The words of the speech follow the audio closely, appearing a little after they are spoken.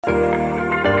Hi,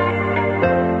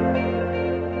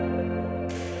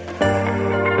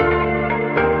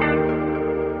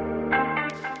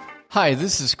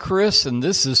 this is Chris, and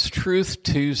this is Truth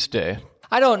Tuesday.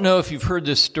 I don't know if you've heard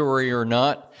this story or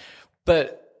not,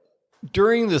 but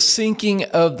during the sinking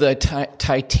of the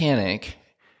Titanic,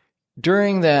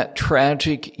 during that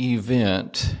tragic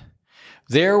event,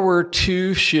 there were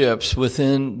two ships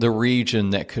within the region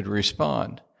that could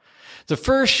respond. The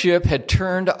first ship had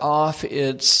turned off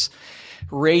its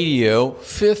radio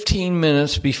 15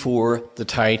 minutes before the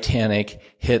Titanic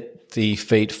hit the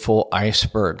fateful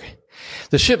iceberg.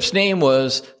 The ship's name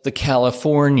was the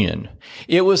Californian.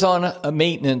 It was on a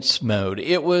maintenance mode.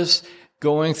 It was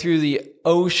going through the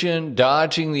ocean,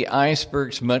 dodging the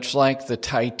icebergs, much like the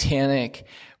Titanic,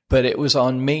 but it was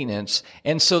on maintenance.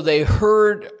 And so they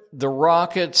heard the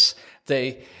rockets,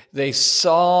 they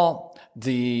saw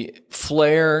the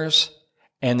flares,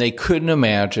 and they couldn't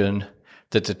imagine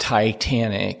that the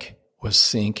Titanic was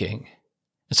sinking.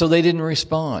 And so they didn't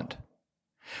respond.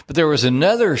 But there was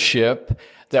another ship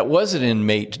that wasn't in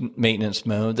maintenance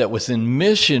mode, that was in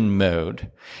mission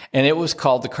mode, and it was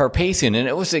called the Carpathian, and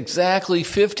it was exactly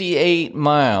 58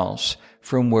 miles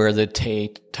from where the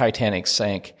Titanic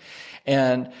sank.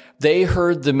 And they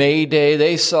heard the mayday,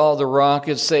 they saw the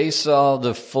rockets, they saw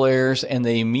the flares, and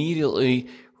they immediately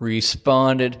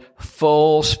responded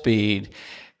full speed,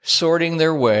 sorting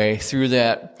their way through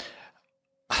that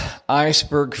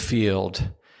iceberg field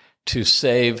to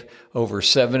save over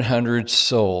 700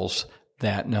 souls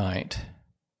that night.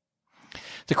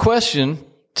 The question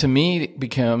to me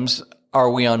becomes,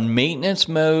 are we on maintenance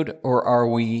mode or are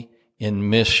we in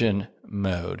mission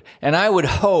mode? And I would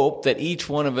hope that each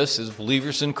one of us as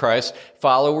believers in Christ,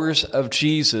 followers of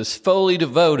Jesus, fully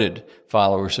devoted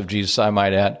followers of Jesus, I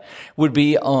might add, would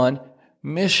be on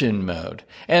mission mode.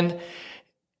 And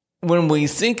when we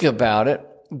think about it,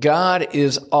 God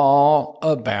is all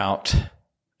about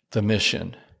the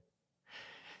mission.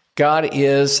 God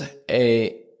is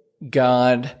a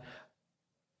God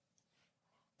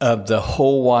of the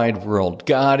whole wide world.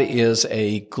 God is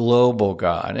a global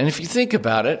God. And if you think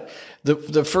about it,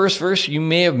 the first verse you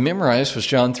may have memorized was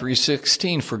John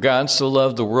 3:16. For God so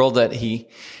loved the world that he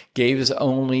gave his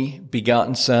only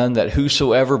begotten Son, that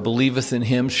whosoever believeth in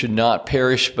him should not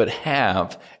perish but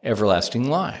have everlasting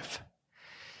life.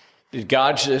 Did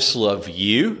God just love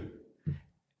you?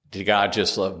 Did God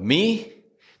just love me?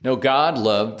 No, God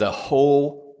loved the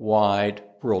whole wide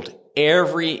world,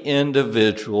 every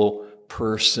individual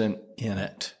person in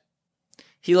it.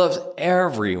 He loves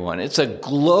everyone. He's a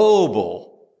global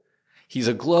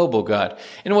God.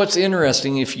 And what's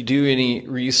interesting, if you do any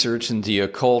research in the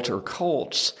occult or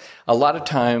cults, a lot of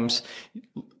times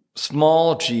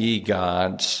small g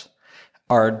gods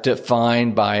are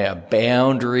defined by a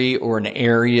boundary or an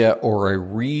area or a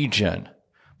region,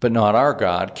 but not our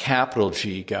God, capital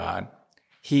G God.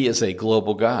 He is a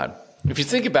global God. If you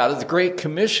think about it, the Great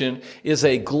Commission is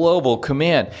a global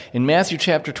command. In Matthew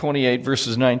chapter 28,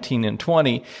 verses 19 and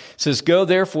 20, it says, Go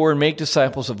therefore and make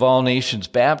disciples of all nations,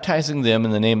 baptizing them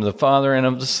in the name of the Father and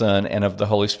of the Son and of the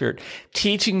Holy Spirit,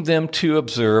 teaching them to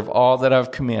observe all that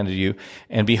I've commanded you,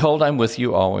 and behold, I'm with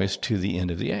you always to the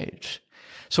end of the age.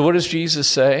 So what does Jesus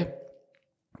say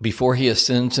before he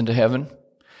ascends into heaven?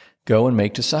 Go and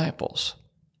make disciples.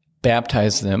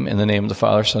 Baptize them in the name of the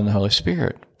Father, Son, and the Holy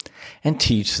Spirit, and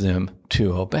teach them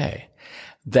to obey.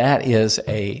 That is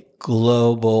a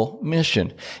global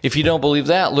mission. If you don't believe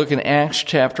that, look in Acts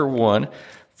chapter 1,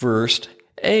 verse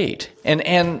 8.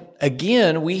 And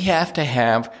again, we have to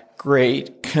have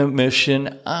Great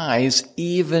Commission eyes,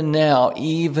 even now,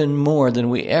 even more than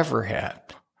we ever had.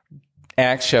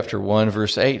 Acts chapter 1,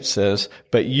 verse 8 says,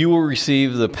 But you will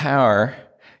receive power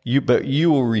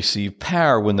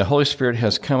when the Holy Spirit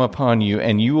has come upon you,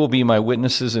 and you will be my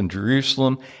witnesses in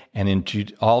Jerusalem and in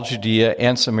all Judea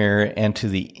and Samaria and to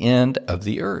the end of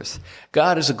the earth.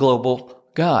 God is a global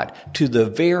God, to the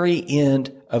very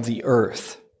end of the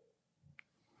earth.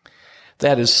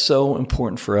 That is so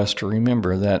important for us to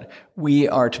remember, that we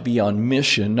are to be on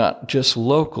mission, not just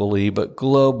locally, but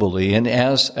globally. And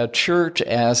as a church,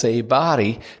 as a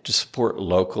body, to support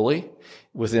locally,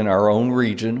 within our own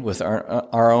region, with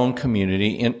our own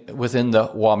community, within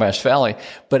the Wabash Valley,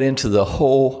 but into the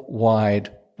whole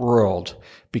wide world,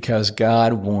 because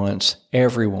God wants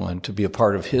everyone to be a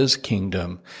part of his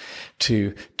kingdom,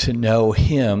 to know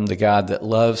him, the God that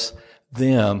loves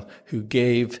them, who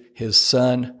gave his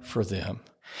Son for them.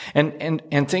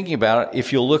 And thinking about it,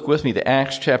 if you'll look with me to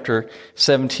Acts chapter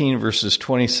 17, verses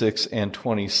 26 and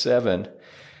 27,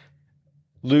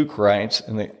 Luke writes,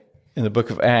 and In the book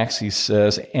of Acts, he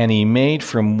says, "And he made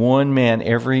from one man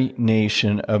every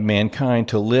nation of mankind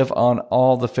to live on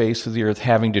all the face of the earth,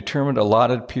 having determined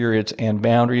allotted periods and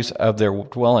boundaries of their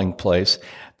dwelling place,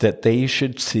 that they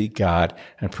should seek God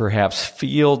and perhaps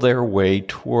feel their way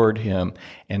toward him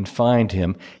and find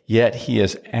him. Yet he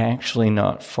is actually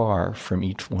not far from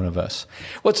each one of us."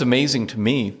 What's amazing to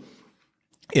me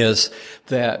is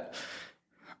that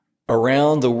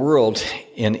around the world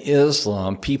in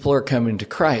Islam, people are coming to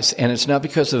Christ. And it's not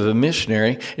because of a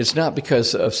missionary. It's not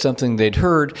because of something they'd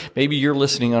heard. Maybe you're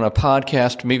listening on a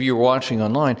podcast. Maybe you're watching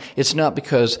online. It's not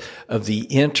because of the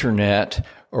internet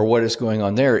or what is going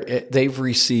on there. They've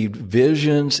received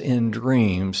visions and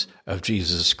dreams of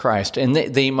Jesus Christ. And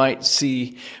they might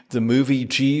see the movie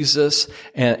Jesus,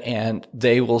 and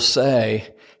they will say,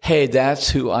 "Hey,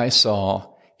 that's who I saw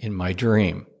in my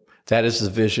dream. That is the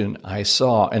vision I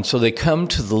saw." And so they come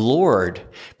to the Lord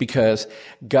because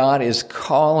God is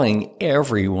calling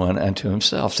everyone unto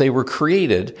himself. They were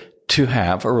created to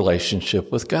have a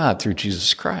relationship with God through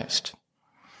Jesus Christ.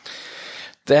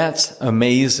 That's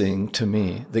amazing to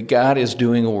me that God is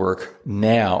doing a work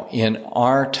now in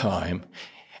our time,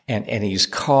 and he's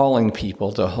calling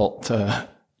people to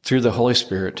through the Holy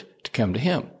Spirit to come to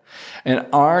him. And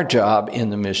our job in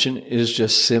the mission is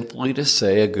just simply to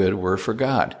say a good word for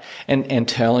God and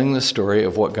telling the story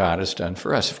of what God has done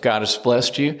for us. If God has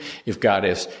blessed you, if God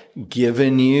has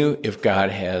given you, if God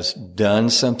has done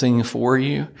something for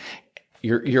you,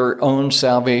 your own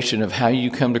salvation of how you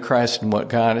come to Christ and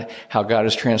how God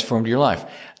has transformed your life,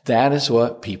 that is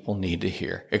what people need to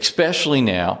hear. Especially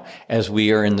now, as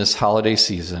we are in this holiday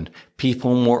season,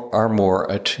 people are more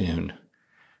attuned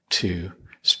to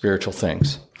spiritual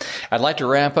things. I'd like to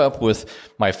wrap up with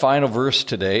my final verse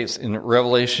today. It's in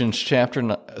Revelation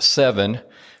chapter 7,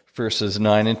 verses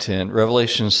 9 and 10.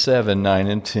 Revelation 7, 9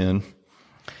 and 10.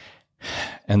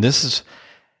 And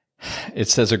it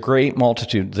says, "A great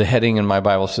multitude," the heading in my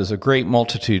Bible says, "a great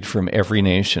multitude from every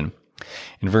nation."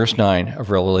 In verse 9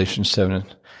 of Revelation 7,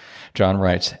 John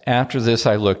writes, "After this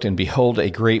I looked, and behold, a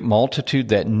great multitude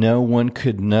that no one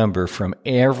could number, from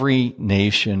every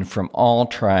nation, from all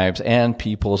tribes and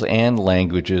peoples and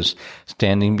languages,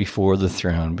 standing before the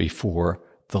throne, before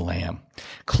the Lamb,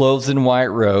 clothed in white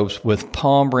robes, with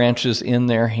palm branches in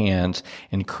their hands,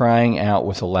 and crying out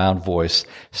with a loud voice,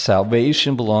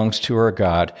 'Salvation belongs to our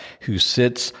God, who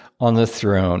sits on the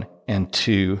throne, and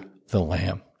to the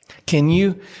Lamb.'" Can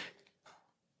you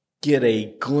get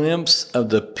a glimpse of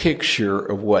the picture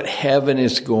of what heaven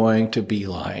is going to be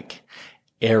like?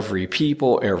 Every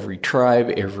people, every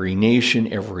tribe, every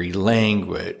nation, every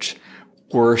language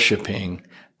worshiping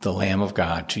the Lamb of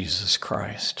God, Jesus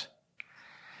Christ.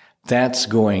 That's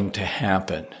going to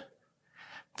happen.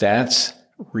 That's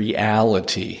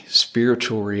reality,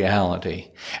 spiritual reality.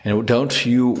 And don't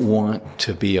you want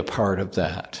to be a part of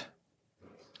that?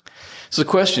 So the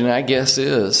question, I guess,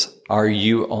 is, are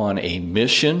you on a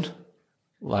mission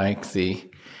like the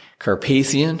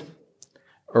Carpathian,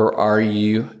 or are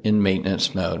you in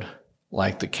maintenance mode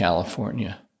like the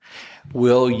California?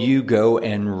 Will you go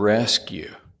and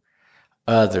rescue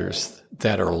others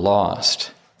that are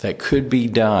lost, that could be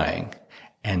dying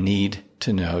and need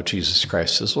to know Jesus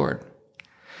Christ as Lord?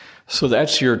 So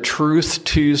that's your Truth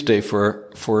Tuesday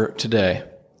for today.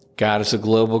 God is a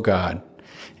global God,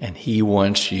 and he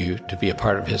wants you to be a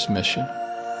part of his mission.